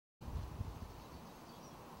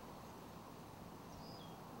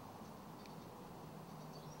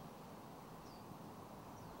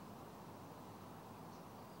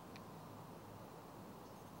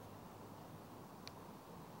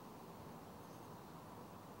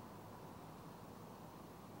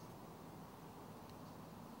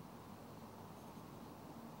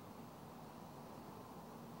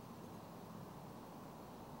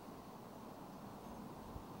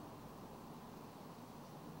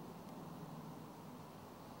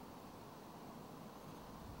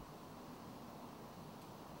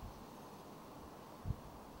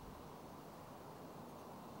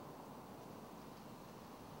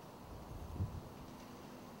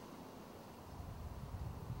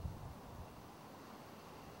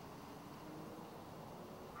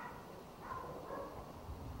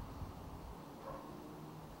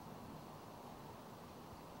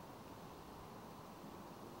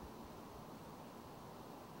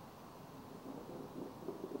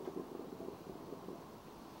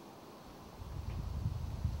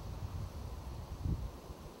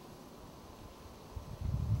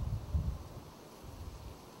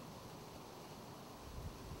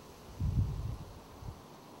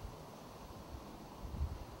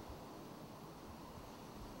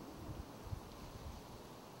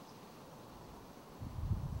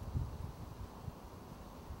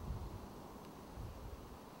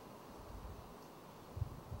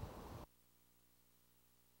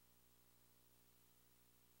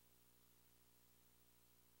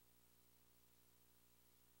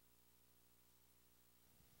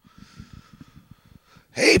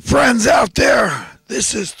Hey, friends out there.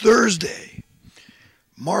 This is Thursday,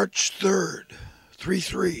 March 3rd,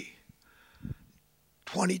 3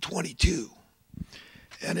 2022.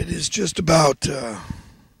 And it is just about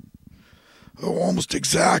almost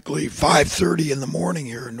exactly 5:30 in the morning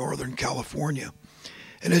here in Northern California.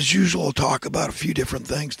 And as usual, I'll talk about a few different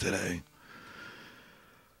things today.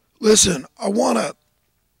 Listen, I want to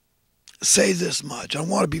say this much. I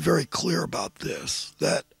want to be very clear about this,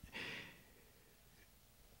 that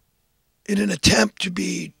in an attempt to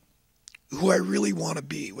be who I really want to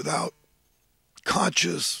be without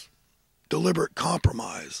conscious, deliberate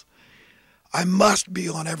compromise, I must be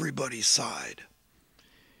on everybody's side.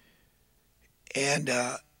 And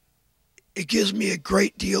it gives me a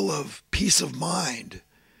great deal of peace of mind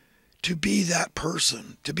to be that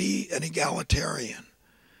person, to be an egalitarian,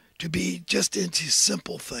 to be just into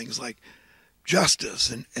simple things like justice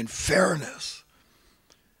and fairness.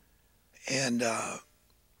 And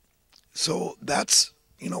so that's,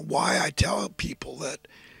 why I tell people that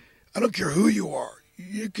I don't care who you are.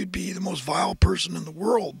 You could be the most vile person in the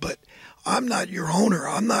world, but I'm not your owner.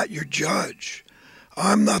 I'm not your judge.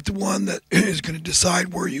 I'm not the one that is going to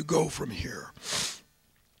decide where you go from here.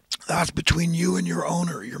 That's between you and your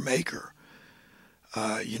owner, your maker.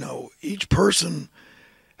 Each person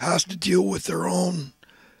has to deal with their own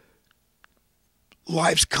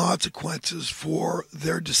life's consequences for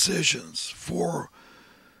their decisions, for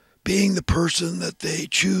being the person that they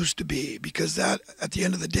choose to be, because that, at the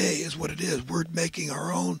end of the day, is what it is. We're making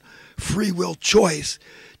our own free will choice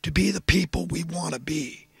to be the people we want to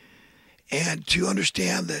be. And to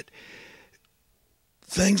understand that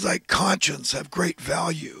things like conscience have great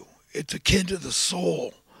value. It's akin to the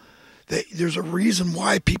soul. There's a reason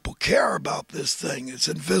why people care about this thing. It's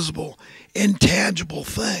invisible, intangible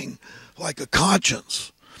thing, like a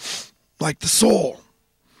conscience, like the soul.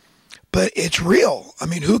 But it's real. I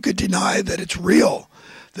mean, who could deny that it's real?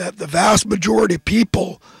 That the vast majority of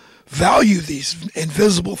people value these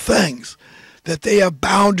invisible things, that they have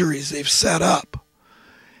boundaries they've set up.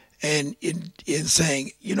 And in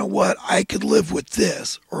saying, you know what, I could live with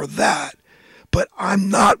this or that, but I'm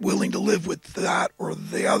not willing to live with that or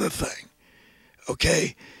the other thing.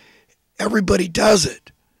 Okay? Everybody does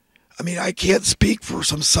it. I mean, I can't speak for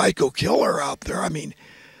some psycho killer out there. I mean,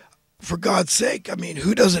 for God's sake,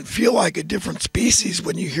 who doesn't feel like a different species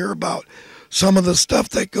when you hear about some of the stuff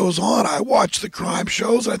that goes on? I watch the crime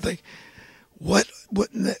shows. I think,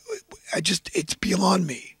 it's beyond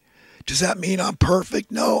me. Does that mean I'm perfect?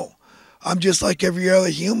 No. I'm just like every other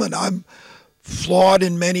human. I'm flawed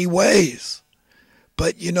in many ways.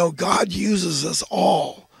 But, God uses us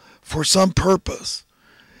all for some purpose.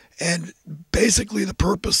 And basically the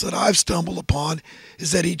purpose that I've stumbled upon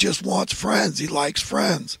is that he just wants friends. He likes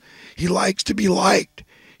friends. He likes to be liked.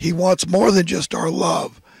 He wants more than just our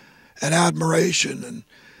love and admiration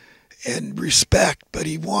and respect, but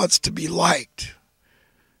he wants to be liked.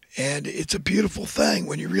 And it's a beautiful thing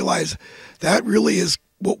when you realize that really is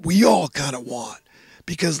what we all kind of want,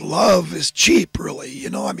 because love is cheap, really.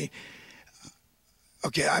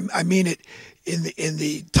 Okay, I mean it in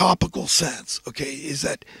the topical sense. Okay, is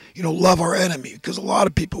that love our enemy, because a lot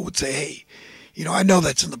of people would say, hey, I know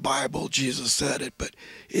that's in the Bible, Jesus said it, but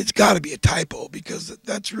it's got to be a typo, because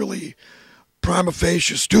that's really prima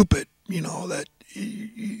facie stupid.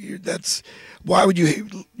 That's why would you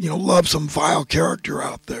love some vile character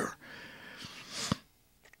out there?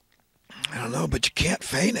 I don't know, but you can't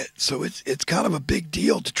feign it. So it's kind of a big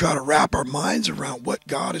deal to try to wrap our minds around what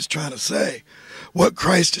God is trying to say, what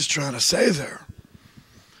Christ is trying to say there.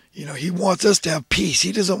 He wants us to have peace.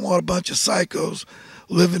 He doesn't want a bunch of psychos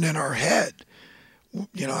living in our head.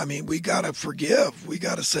 We got to forgive. We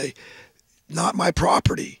got to say, not my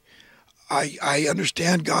property. I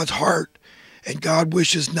understand God's heart, and God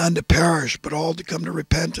wishes none to perish, but all to come to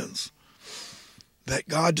repentance. That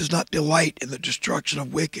God does not delight in the destruction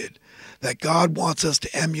of wicked. That God wants us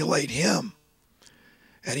to emulate him.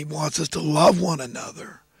 And he wants us to love one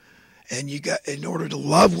another. And in order to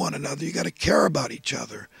love one another, you got to care about each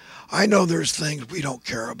other. I know there's things we don't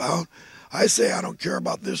care about. I say I don't care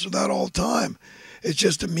about this or that all the time. It's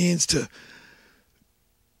just a means to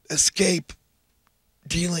escape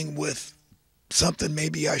dealing with something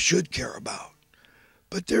maybe I should care about.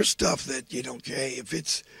 But there's stuff that, hey, if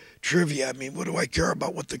it's trivia, what do I care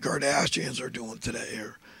about what the Kardashians are doing today,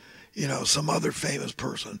 or, some other famous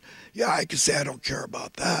person? Yeah, I could say I don't care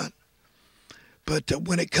about that. But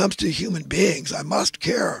when it comes to human beings, I must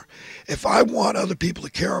care. If I want other people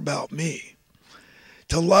to care about me,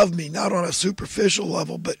 to love me, not on a superficial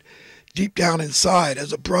level, but deep down inside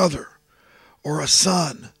as a brother or a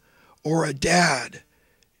son or a dad,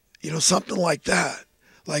 something like that.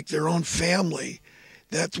 like their own family,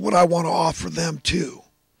 that's what I want to offer them too.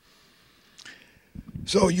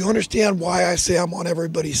 So you understand why I say I'm on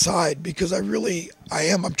everybody's side, because I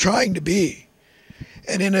am. I'm trying to be.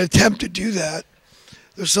 And in an attempt to do that,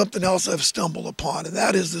 there's something else I've stumbled upon, and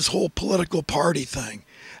that is this whole political party thing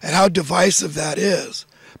and how divisive that is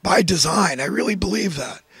by design. I really believe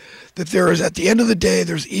that. That there is, at the end of the day,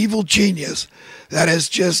 there's evil genius that has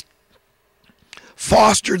just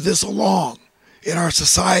fostered this along in our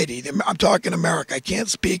society. I'm talking America. I can't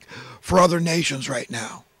speak for other nations right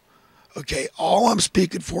now. Okay, all I'm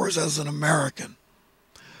speaking for is as an American,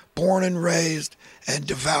 born and raised and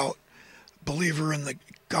devout believer in the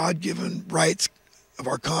God-given rights of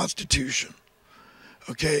our Constitution.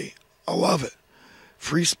 Okay, I love it.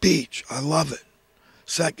 Free speech, I love it.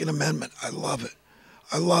 Second Amendment, I love it.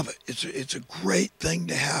 I love it. It's a great thing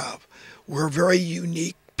to have. We're very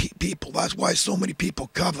unique people. That's why so many people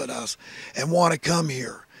covet us and want to come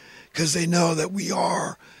here, because they know that we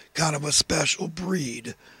are kind of a special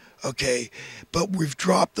breed. Okay, but we've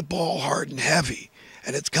dropped the ball hard and heavy,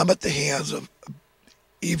 and it's come at the hands of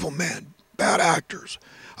evil men, bad actors.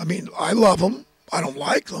 I mean, I love them. I don't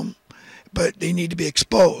like them, but they need to be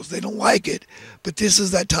exposed. They don't like it, but this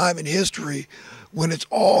is that time in history when it's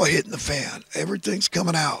all hitting the fan. Everything's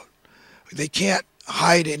coming out. They can't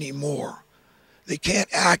hide anymore. They can't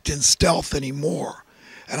act in stealth anymore.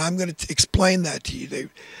 And I'm going to explain that to you.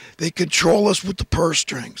 They control us with the purse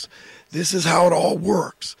strings. This is how it all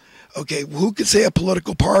works. Okay, who could say a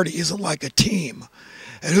political party isn't like a team?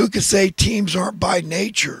 And who could say teams aren't by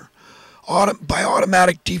nature, by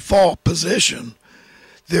automatic default position?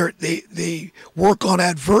 They work on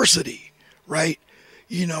adversity, right?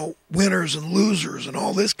 You know, winners and losers and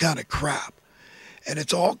all this kind of crap. And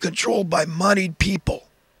it's all controlled by moneyed people.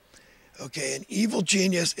 Okay, an evil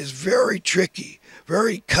genius is very tricky,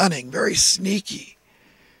 very cunning, very sneaky.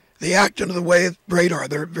 They act under the radar.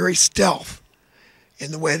 They're very stealth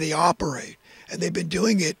in the way they operate. And they've been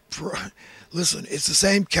doing it for, listen, it's the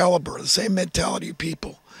same caliber, the same mentality of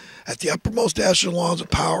people at the uppermost echelons of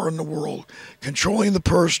power in the world, controlling the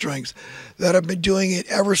purse strings, that have been doing it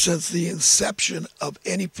ever since the inception of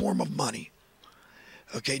any form of money.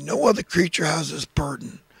 Okay, no other creature has this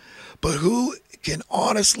burden. But who can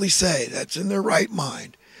honestly say, that's in their right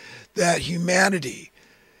mind, that humanity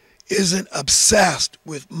isn't obsessed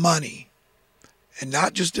with money? And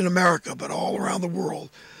not just in America, but all around the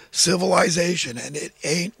world. Civilization, and it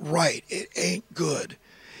ain't right. It ain't good.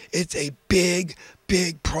 It's a big,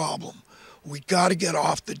 big problem. We got to get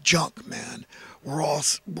off the junk, man. We're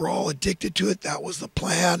all addicted to it. That was the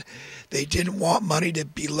plan. They didn't want money to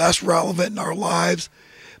be less relevant in our lives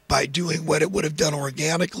by doing what it would have done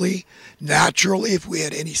organically, naturally, if we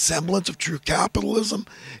had any semblance of true capitalism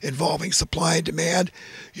involving supply and demand.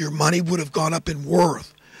 Your money would have gone up in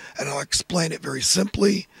worth. And I'll explain it very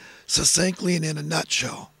simply, succinctly, and in a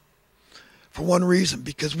nutshell. For one reason,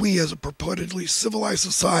 because we as a purportedly civilized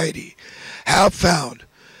society have found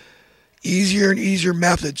easier and easier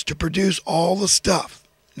methods to produce all the stuff,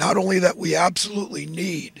 not only that we absolutely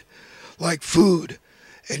need, like food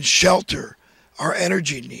and shelter, our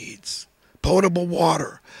energy needs, potable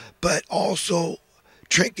water, but also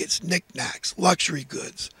trinkets, knickknacks, luxury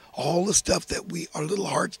goods, all the stuff that our little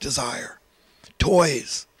hearts desire,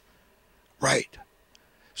 toys. Right.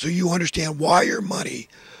 So you understand why your money,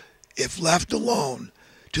 if left alone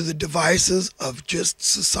to the devices of just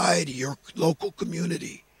society, your local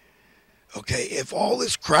community, okay, if all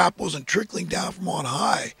this crap wasn't trickling down from on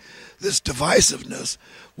high, this divisiveness,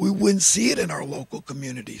 we wouldn't see it in our local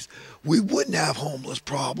communities. We wouldn't have homeless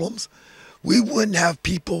problems. We wouldn't have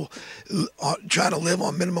people trying to live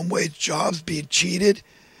on minimum wage jobs, being cheated,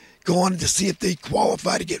 going to see if they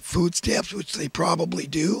qualify to get food stamps, which they probably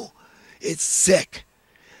do. It's sick.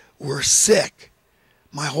 We're sick.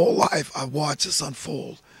 My whole life I've watched this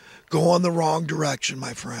unfold. Go in the wrong direction,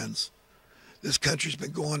 my friends. This country's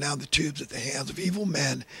been going down the tubes at the hands of evil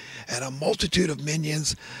men and a multitude of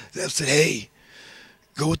minions that have said, hey,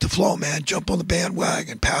 go with the flow, man. Jump on the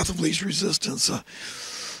bandwagon. Path of least resistance.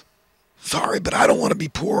 Sorry, but I don't want to be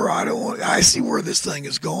poor. I see where this thing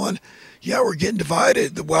is going. Yeah, we're getting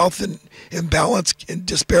divided. The wealth and imbalance and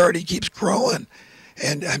disparity keeps growing.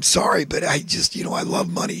 And I'm sorry, but I just, I love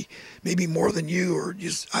money maybe more than you, or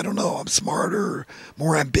just, I don't know, I'm smarter or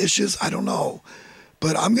more ambitious. I don't know.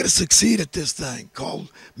 But I'm going to succeed at this thing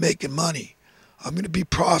called making money. I'm going to be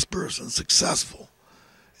prosperous and successful.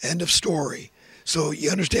 End of story. So you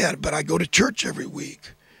understand, but I go to church every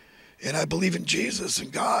week. And I believe in Jesus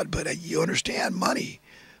and God, but you understand money.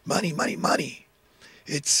 Money, money, money.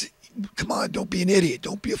 Come on, don't be an idiot.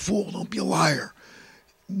 Don't be a fool. Don't be a liar.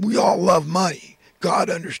 We all love money. God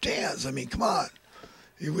understands. I mean, come on.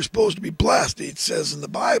 You were supposed to be blessed. It says in the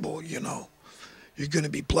Bible, you're going to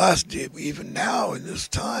be blessed even now in this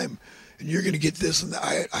time. And you're going to get this and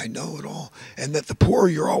that. I know it all. And that the poor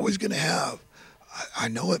you're always going to have. I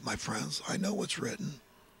know it, my friends. I know what's written.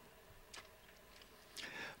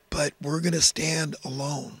 But we're going to stand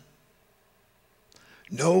alone.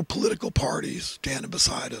 No political parties standing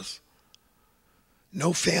beside us.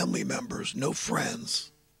 No family members, no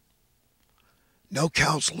friends. No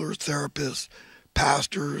counselors, therapists,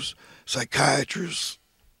 pastors, psychiatrists,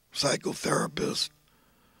 psychotherapists,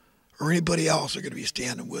 or anybody else are going to be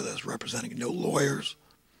standing with us, representing. No lawyers,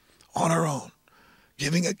 on our own,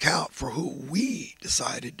 giving account for who we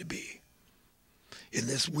decided to be. In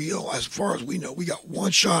this wheel, as far as we know, we got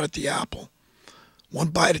one shot at the apple, one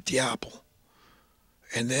bite at the apple,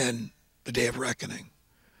 and then the day of reckoning.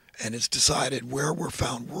 And it's decided where we're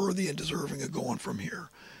found worthy and deserving of going from here.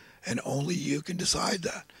 And only you can decide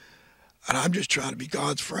that. And I'm just trying to be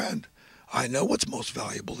God's friend. I know what's most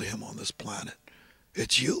valuable to him on this planet.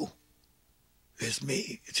 It's you. It's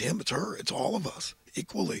me. It's him. It's her. It's all of us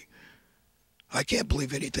equally. I can't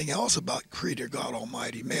believe anything else about Creator God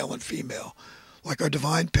Almighty, male and female, like our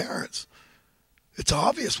divine parents. It's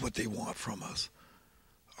obvious what they want from us.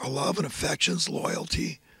 Our love and affections,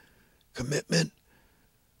 loyalty, commitment,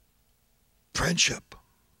 friendship,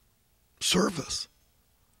 service.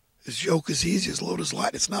 His yoke is easy, his load is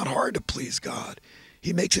light. It's not hard to please God.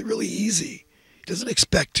 He makes it really easy. He doesn't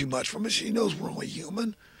expect too much from us. He knows we're only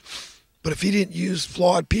human. But if he didn't use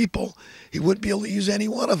flawed people, he wouldn't be able to use any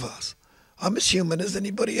one of us. I'm as human as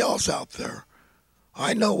anybody else out there.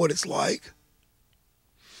 I know what it's like.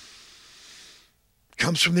 It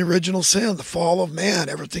comes from the original sin, the fall of man.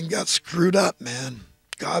 Everything got screwed up, man.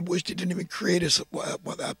 God wished he didn't even create us at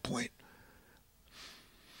that point.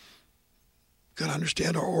 Got to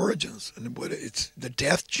understand our origins, and what it's the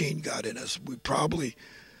death gene got in us. We probably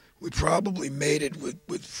made it with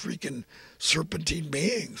freaking serpentine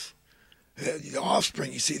beings. The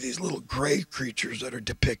offspring, you see these little gray creatures that are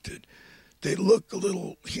depicted. They look a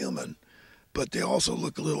little human, but they also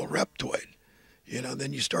look a little reptoid.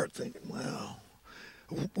 Then you start thinking, wow,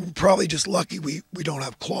 we're probably just lucky we don't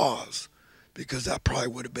have claws, because that probably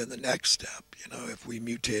would have been the next step, if we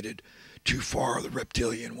mutated too far the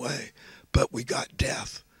reptilian way. But we got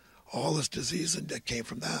death. All this disease that came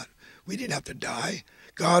from that. We didn't have to die.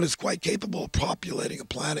 God is quite capable of populating a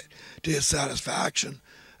planet to his satisfaction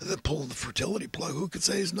and then pulling the fertility plug. Who could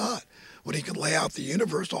say he's not? When he can lay out the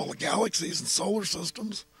universe, all the galaxies and solar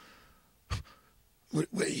systems.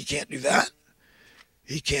 He can't do that.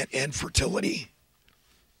 He can't end fertility.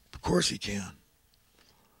 Of course he can.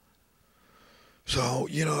 So,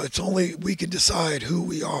 it's only we can decide who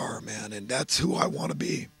we are, man. And that's who I want to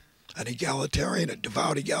be. An egalitarian, a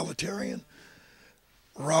devout egalitarian.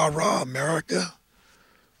 Rah, rah, America.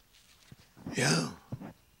 Yeah.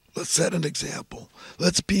 Let's set an example.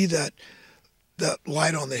 Let's be that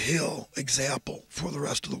light on the hill example for the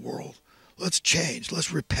rest of the world. Let's change.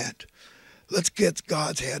 Let's repent. Let's get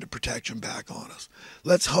God's hand of protection back on us.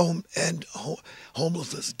 Let's end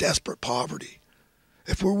homelessness, desperate poverty.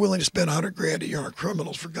 If we're willing to spend $100,000 a year on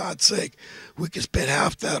criminals, for God's sake, we can spend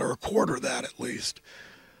half that or a quarter of that at least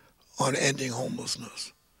on ending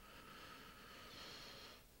homelessness.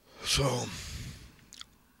 So,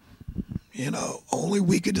 only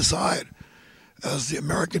we could decide as the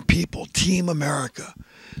American people, Team America.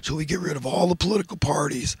 So we get rid of all the political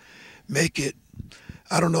parties, make it,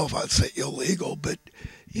 I don't know if I'd say illegal, but,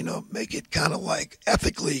 make it kind of like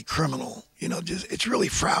ethically criminal. It's really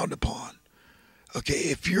frowned upon. Okay,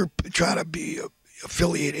 if you're trying to be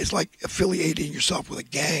affiliated, it's like affiliating yourself with a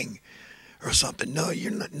gang or something. No,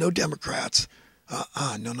 you're not. No Democrats.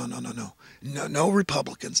 No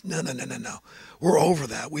Republicans. No. We're over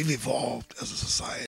that. We've evolved as a society.